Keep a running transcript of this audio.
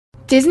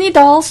Disney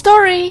doll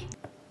story.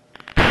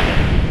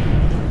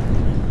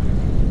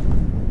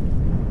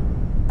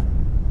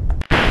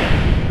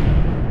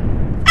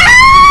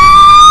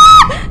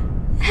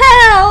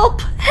 Help!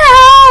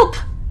 Help!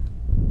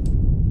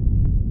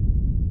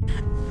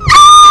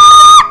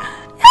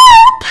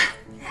 Help!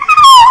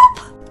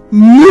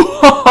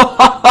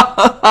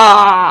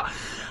 Help!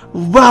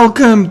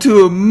 Welcome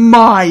to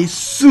my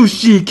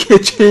sushi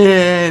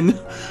kitchen!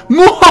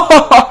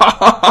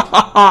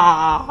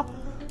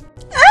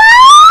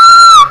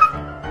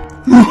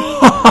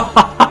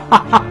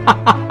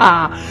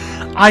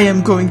 I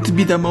am going to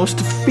be the most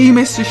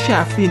famous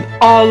chef in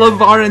all of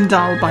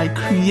Arendelle by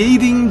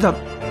creating the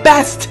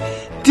best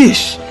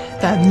dish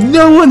that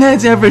no one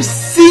has ever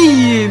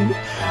seen!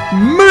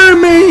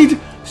 Mermaid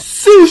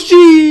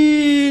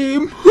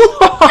Sushi!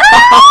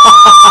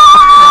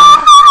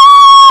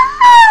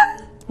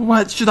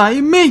 What should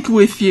I make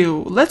with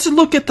you? Let's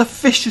look at the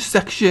fish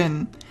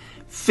section.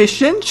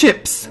 Fish and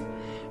chips.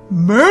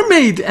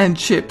 Mermaid and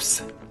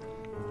chips.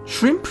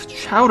 Shrimp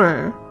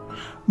chowder.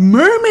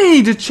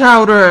 Mermaid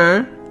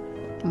chowder.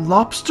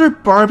 Lobster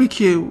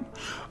barbecue.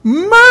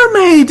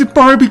 Mermaid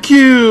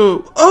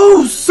barbecue.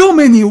 Oh, so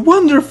many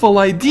wonderful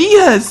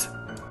ideas.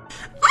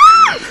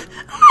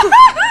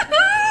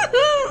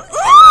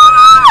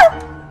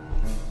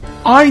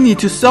 I need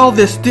to sell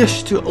this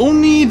dish to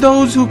only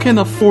those who can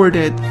afford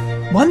it.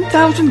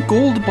 1,000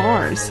 gold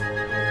bars.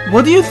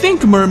 What do you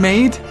think,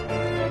 Mermaid?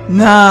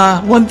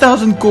 Nah,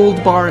 1,000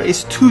 gold bar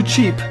is too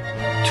cheap.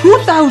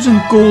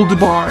 2,000 gold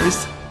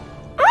bars.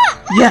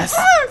 Yes,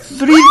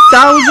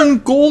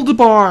 3,000 gold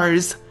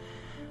bars.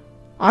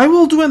 I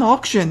will do an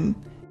auction.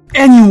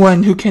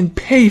 Anyone who can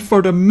pay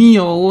for the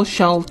meal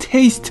shall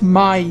taste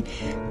my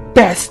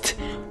best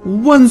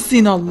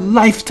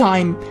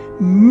once-in-a-lifetime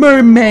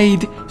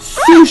mermaid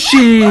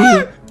sushi.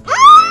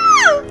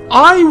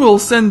 I will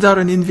send out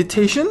an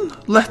invitation.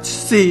 Let's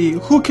see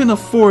who can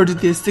afford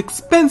this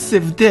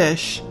expensive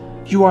dish.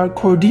 You are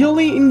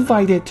cordially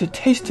invited to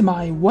taste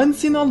my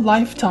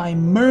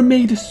once-in-a-lifetime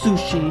mermaid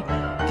sushi.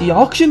 The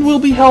auction will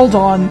be held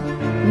on...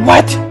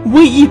 What?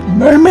 We eat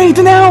mermaid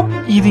now?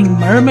 Eating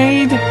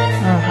mermaid?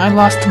 I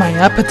lost my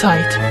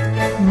appetite.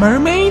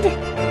 Mermaid?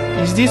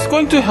 Is this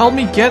going to help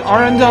me get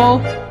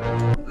Arendelle?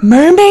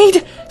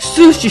 Mermaid?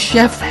 Sushi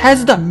chef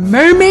has the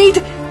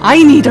mermaid?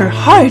 I need her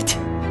heart.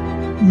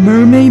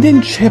 Mermaid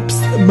and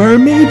chips,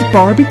 mermaid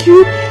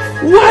barbecue?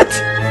 What?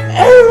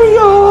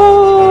 Ariel!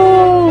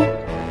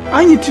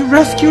 I need to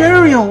rescue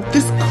Ariel.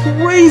 This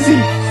crazy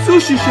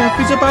sushi chef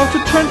is about to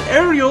turn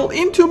Ariel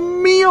into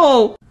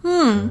meal.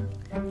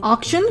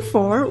 Auction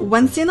for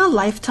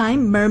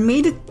once-in-a-lifetime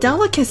mermaid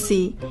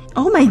delicacy.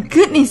 Oh my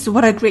goodness,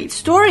 what a great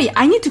story.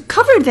 I need to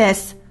cover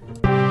this.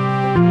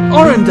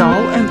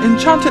 Arendelle, an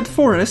enchanted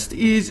forest,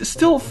 is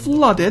still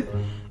flooded.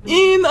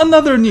 In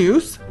another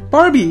news,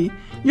 Barbie,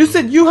 you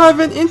said you have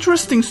an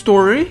interesting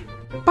story.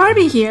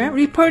 Barbie here,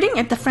 reporting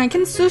at the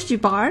Franken Sushi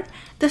Bar.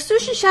 The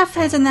sushi chef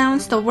has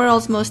announced the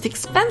world's most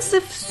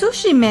expensive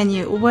sushi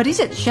menu. What is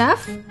it,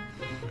 chef?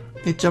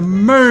 It's a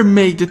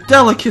mermaid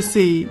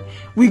delicacy.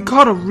 We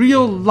caught a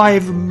real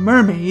live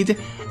mermaid,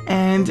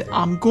 and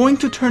I'm going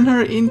to turn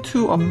her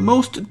into a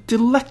most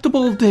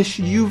delectable dish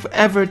you've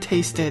ever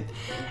tasted.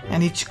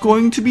 And it's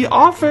going to be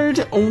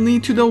offered only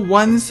to the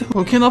ones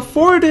who can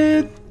afford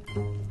it.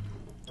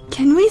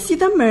 Can we see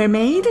the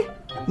mermaid?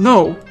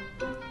 No.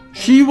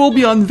 She will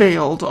be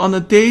unveiled on the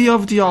day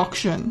of the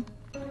auction.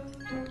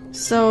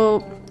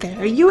 So,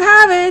 there you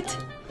have it.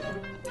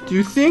 Do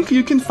you think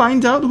you can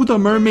find out who the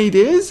mermaid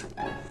is?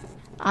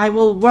 I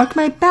will work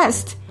my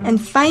best and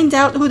find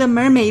out who the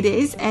mermaid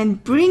is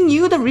and bring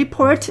you the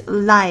report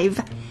live.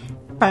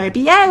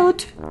 Barbie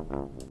out.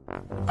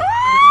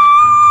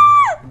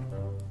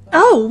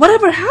 Oh,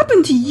 whatever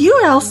happened to you,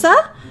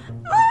 Elsa?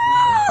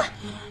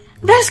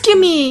 Rescue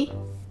me.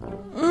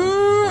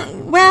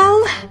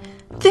 Well,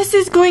 this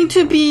is going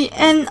to be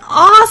an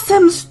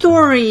awesome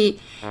story.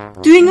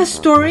 Doing a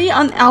story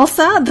on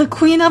Elsa, the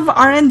Queen of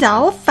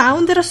Arendelle,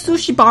 found at a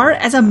sushi bar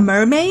as a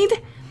mermaid?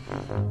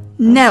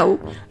 No,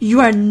 you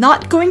are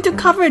not going to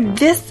cover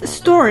this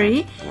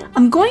story.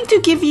 I'm going to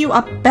give you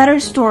a better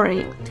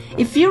story.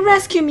 If you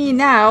rescue me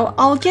now,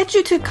 I'll get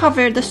you to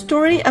cover the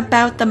story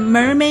about the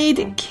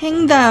Mermaid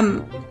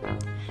Kingdom.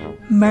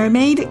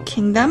 Mermaid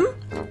Kingdom?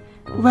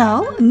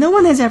 Well, no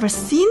one has ever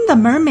seen the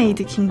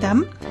Mermaid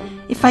Kingdom.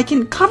 If I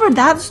can cover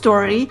that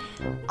story,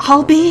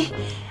 I'll be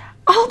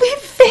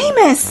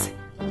famous.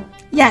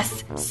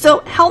 Yes,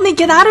 so help me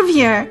get out of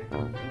here.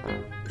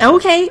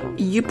 Okay,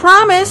 you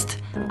promised.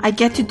 I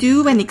get to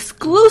do an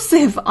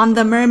exclusive on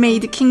the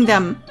Mermaid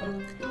Kingdom.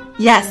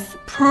 Yes,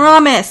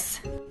 promise.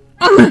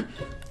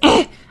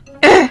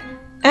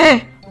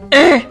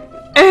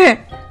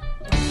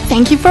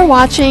 Thank you for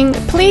watching.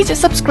 Please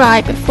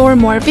subscribe for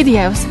more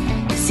videos.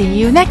 See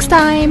you next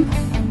time.